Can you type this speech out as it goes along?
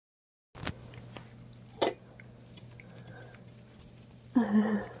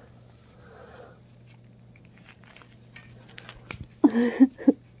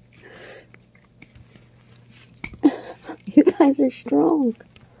You guys are strong.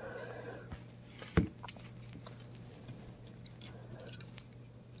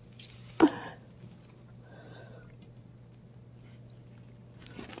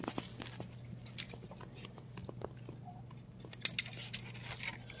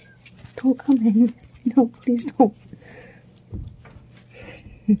 Don't come in. No, please don't.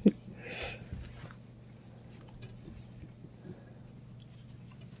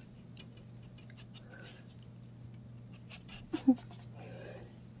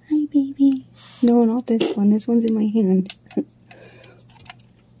 Hi, baby. No, not this one. This one's in my hand.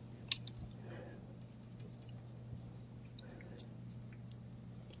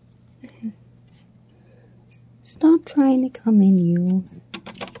 Stop trying to come in, you.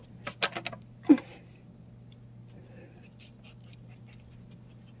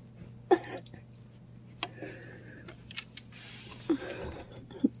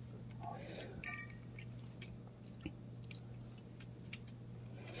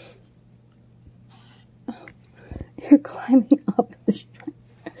 You're climbing up the street.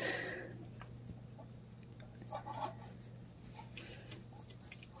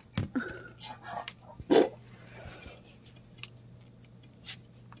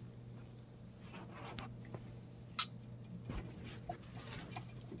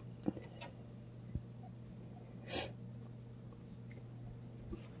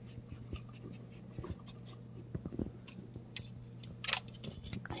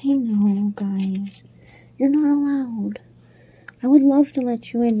 I know, guys. You're not allowed. I would love to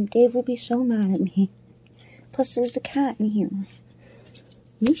let you in. Dave will be so mad at me. Plus, there's the cat in here.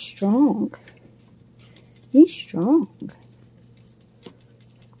 You're strong. You're strong.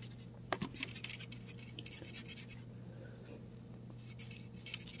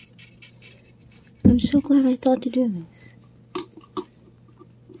 I'm so glad I thought to do this.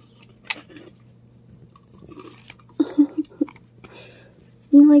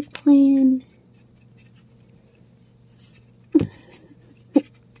 You like playing?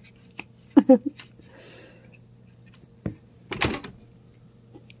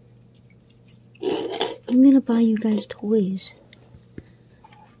 I'm gonna buy you guys toys.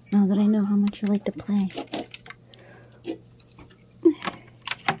 Now that I know how much you like to play.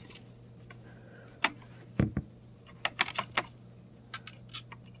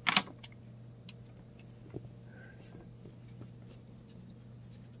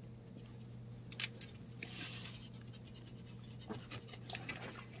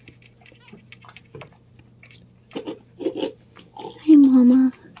 Hey,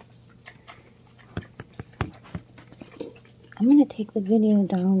 Mama. I'm gonna take the video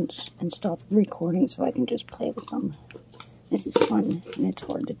down and stop recording so I can just play with them. This is fun, and it's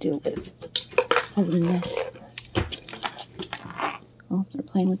hard to do with holding this. Oh, they're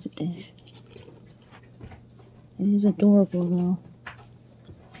playing with the dish. It is adorable, though.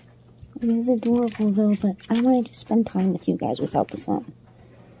 It is adorable, though, but I wanted to spend time with you guys without the fun.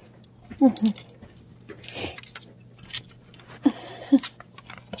 But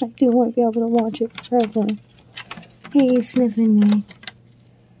I do want to be able to watch it forever. Hey, he's sniffing me.